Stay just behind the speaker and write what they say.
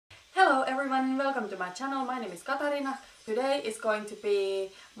everyone, welcome to my channel. My name is Katarina. Today is going to be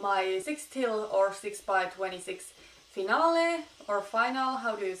my 6 till or 6 by 26 finale or final,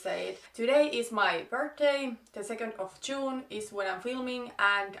 how do you say it? Today is my birthday, the 2nd of June is when I'm filming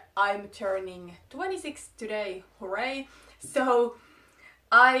and I'm turning 26 today, hooray! So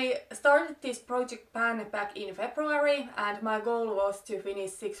I started this project pan back in February and my goal was to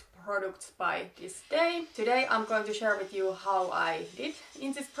finish 6 products by this day. Today I'm going to share with you how I did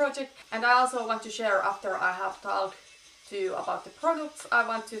in this project, and I also want to share, after I have talked to you about the products, I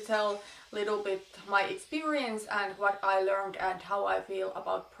want to tell a little bit my experience and what I learned and how I feel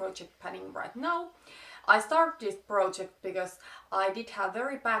about project panning right now. I started this project because I did have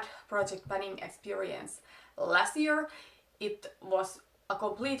very bad project panning experience last year. It was a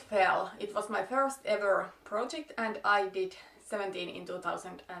complete fail. It was my first ever project and I did 17 in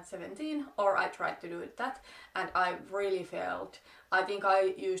 2017, or I tried to do that, and I really failed. I think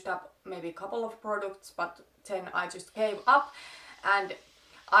I used up maybe a couple of products, but then I just gave up. And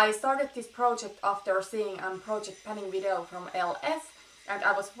I started this project after seeing a project panning video from Elle S, and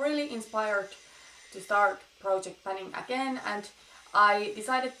I was really inspired to start project panning again, and I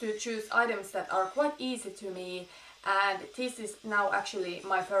decided to choose items that are quite easy to me. And this is now actually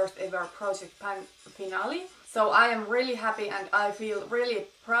my first ever project pan finale. So I am really happy and I feel really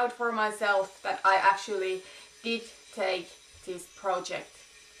proud for myself that I actually did take this project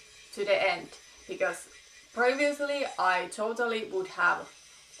to the end, because previously I totally would have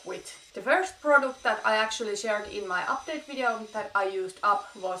quit. The first product that I actually shared in my update video that I used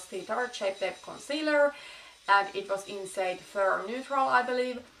up was the Tarte Shape Tape Concealer, and it was in shade Fair Neutral, I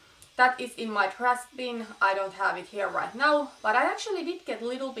believe. That is in my trash bin. I don't have it here right now, but I actually did get a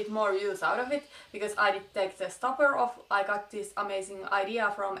little bit more use out of it because I did take the stopper off. I got this amazing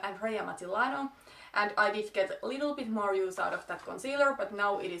idea from Andrea Matilano and I did get a little bit more use out of that concealer, but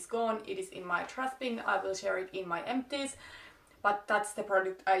now it is gone. It is in my trash bin. I will share it in my empties, but that's the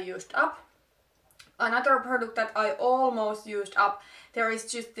product I used up. Another product that I almost used up, there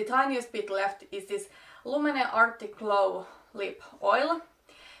is just the tiniest bit left, is this Lumene Arctic Glow Lip Oil.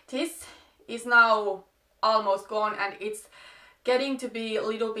 This is now almost gone and it's getting to be a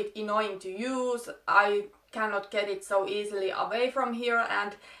little bit annoying to use. I cannot get it so easily away from here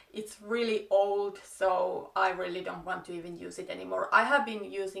and it's really old, so I really don't want to even use it anymore. I have been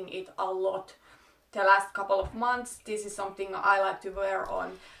using it a lot the last couple of months. This is something I like to wear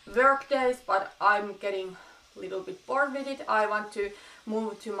on work days, but I'm getting a little bit bored with it. I want to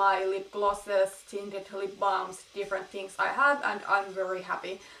move to my lip glosses, tinted lip balms, different things I have, and I'm very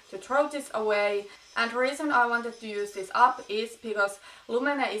happy to throw this away. And the reason I wanted to use this up is because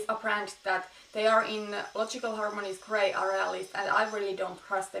Lumene is a brand that they are in Logical Harmony's grey area list, and I really don't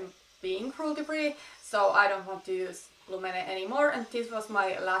trust them being cruelty free, so I don't want to use Lumene anymore, and this was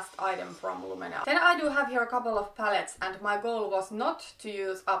my last item from Lumene. Then I do have here a couple of palettes, and my goal was not to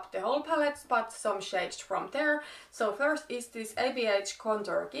use up the whole palettes but some shades from there. So first is this ABH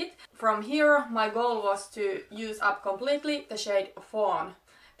Contour Kit. From here my goal was to use up completely the shade Fawn,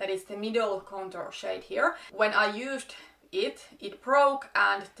 that is the middle contour shade here. When I used it, it broke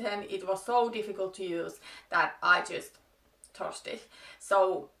and then it was so difficult to use that I just tossed it.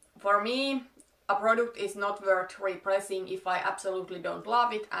 So for me, a product is not worth repressing if I absolutely don't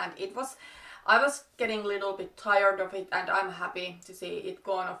love it, and I was getting a little bit tired of it, and I'm happy to see it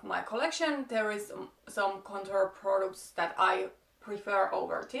gone off my collection. There is some contour products that I prefer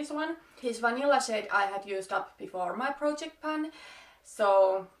over this one. This vanilla shade I had used up before my project pan,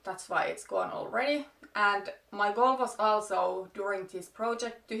 so that's why it's gone already. And my goal was also during this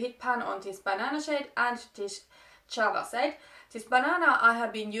project to hit pan on this banana shade and this Java shade. This banana I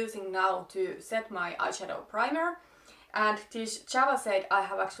have been using now to set my eyeshadow primer, and this Java shade I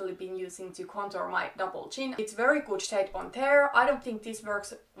have actually been using to contour my double chin. It's very good shade on there. I don't think this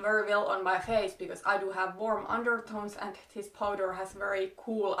works very well on my face because I do have warm undertones and this powder has very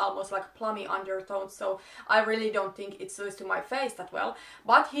cool, almost like plummy undertones, so I really don't think it suits to my face that well.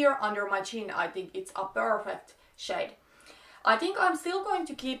 But here under my chin I think it's a perfect shade. I think I'm still going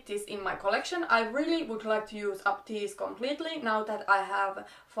to keep this in my collection. I really would like to use up these completely now that I have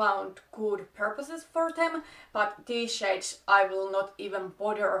found good purposes for them, but these shades I will not even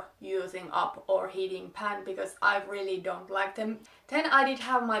bother using up or heating pan because I really don't like them. Then I did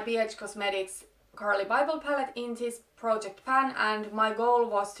have my BH Cosmetics Carli Bybel palette in this project pan, and my goal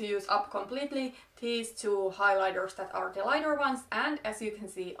was to use up completely these two highlighters that are the lighter ones, and as you can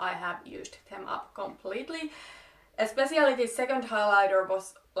see I have used them up completely. Especially this second highlighter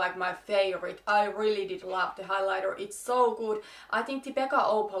was like my favorite. I really did love the highlighter. It's so good. I think the Becca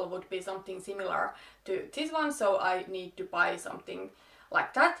Opal would be something similar to this one, so I need to buy something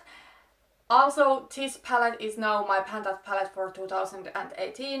like that. Also, this palette is now my Panthat palette for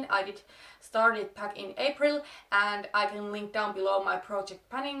 2018. I did start it back in April, and I can link down below my project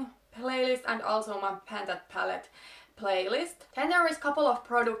panning playlist and also my Panthat palette playlist. Then there is a couple of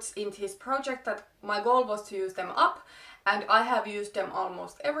products in this project that my goal was to use them up, and I have used them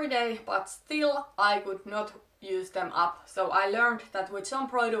almost every day, but still I could not use them up. So I learned that with some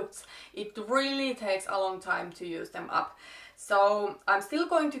products it really takes a long time to use them up. So I'm still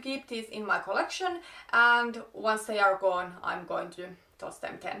going to keep these in my collection, and once they are gone I'm going to toss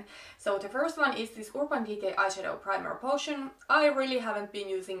them then. So the first one is this Urban Decay Eyeshadow Primer Potion. I really haven't been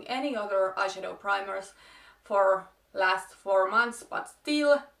using any other eyeshadow primers for last 4 months, but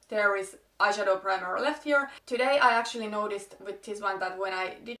still there is eyeshadow primer left here. Today I actually noticed with this one that when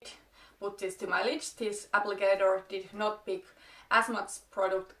I did put this to my lids, this applicator did not pick as much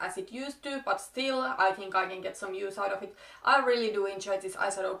product as it used to, but still I think I can get some use out of it. I really do enjoy this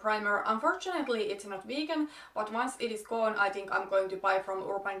eyeshadow primer. Unfortunately it's not vegan, but once it is gone I think I'm going to buy from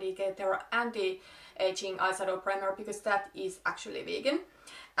Urban Decay their anti-aging eyeshadow primer, because that is actually vegan.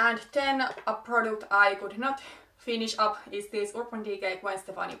 And then a product I could not finish up is this Urban Decay Gwen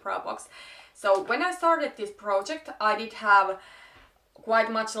Stefani Brow Box. So when I started this project I did have quite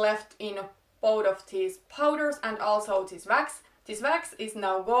much left in both of these powders and also this wax. This wax is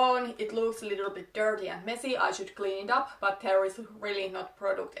now gone. It looks a little bit dirty and messy. I should clean it up, but there is really not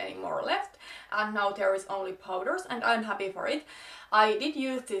product anymore left, and now there is only powders, and I'm happy for it. I did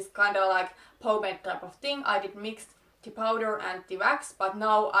use this kind of like pomade type of thing. I did mix the powder and the wax, but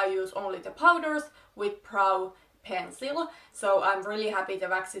now I use only the powders with brow pencil. So I'm really happy the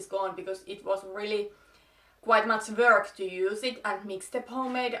wax is gone, because it was really quite much work to use it and mix the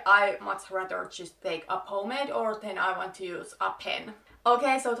pomade. I much rather just take a pomade, or then I want to use a pen.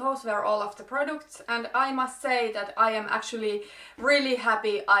 Okay, so those were all of the products, and I must say that I am actually really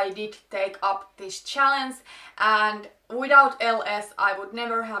happy I did take up this challenge, and without Elle S I would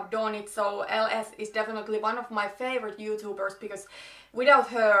never have done it. So Elle S is definitely one of my favorite YouTubers, because without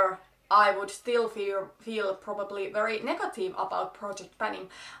her I would still feel probably very negative about project panning.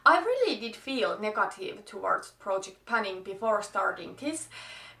 I really did feel negative towards project panning before starting this,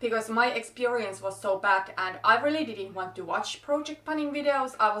 because my experience was so bad and I really didn't want to watch project panning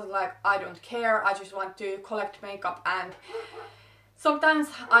videos. I was like, I don't care, I just want to collect makeup, and sometimes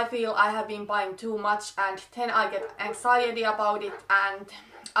I feel I have been buying too much and then I get anxiety about it, and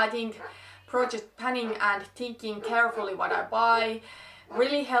I think project panning and thinking carefully what I buy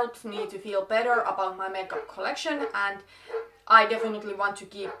really helps me to feel better about my makeup collection, and I definitely want to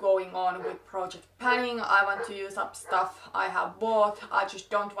keep going on with project panning. I want to use up stuff I have bought. I just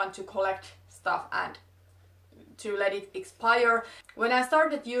don't want to collect stuff and to let it expire. When I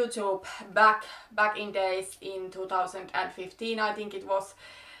started YouTube back in days in 2015, I think it was,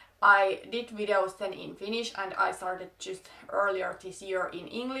 I did videos then in Finnish, and I started just earlier this year in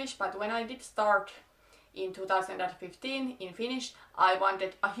English, but when I did start in 2015 in Finnish, I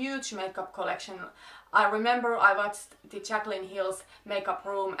wanted a huge makeup collection. I remember I watched the Jaclyn Hill's makeup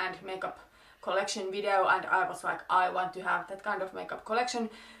room and makeup collection video, and I was like, I want to have that kind of makeup collection.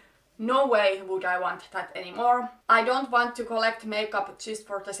 No way would I want that anymore. I don't want to collect makeup just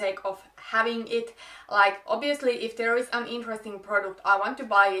for the sake of having it. Like, obviously if there is an interesting product I want to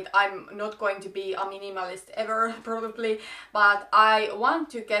buy it. I'm not going to be a minimalist ever probably, but I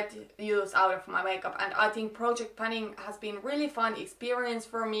want to get use out of my makeup, and I think project panning has been really fun experience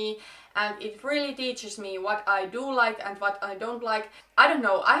for me, and it really teaches me what I do like and what I don't like. I don't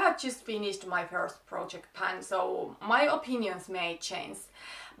know, I have just finished my first project pan, so my opinions may change.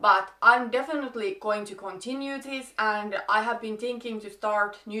 But I'm definitely going to continue this, and I have been thinking to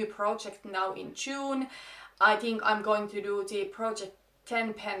start new project now in June. I think I'm going to do the project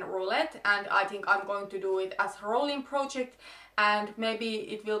 10 pen roulette, and I think I'm going to do it as a rolling project, and maybe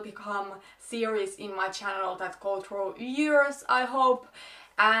it will become series in my channel that go through years, I hope,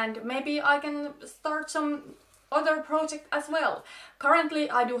 and maybe I can start some other project as well.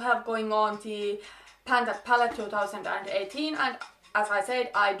 Currently I do have going on the Panthat palette 2018, and as I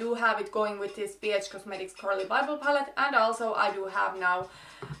said, I do have it going with this BH Cosmetics Carli Bybel palette, and also I do have now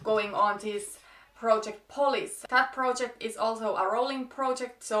going on this project polish. That project is also a rolling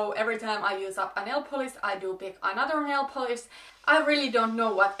project, so every time I use up a nail polish I do pick another nail polish. I really don't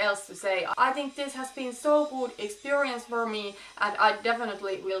know what else to say. I think this has been so good experience for me, and I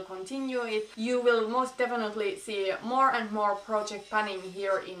definitely will continue it. You will most definitely see more and more project panning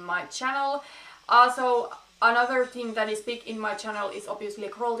here in my channel. Also, another thing that is big in my channel is obviously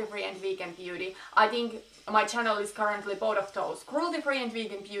cruelty-free and vegan beauty. I think my channel is currently both of those, cruelty-free and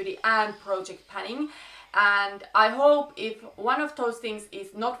vegan beauty and project panning. And I hope if one of those things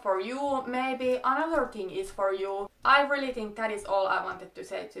is not for you, maybe another thing is for you. I really think that is all I wanted to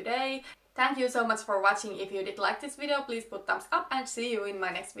say today. Thank you so much for watching. If you did like this video, please put thumbs up and see you in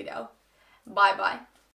my next video. Bye bye.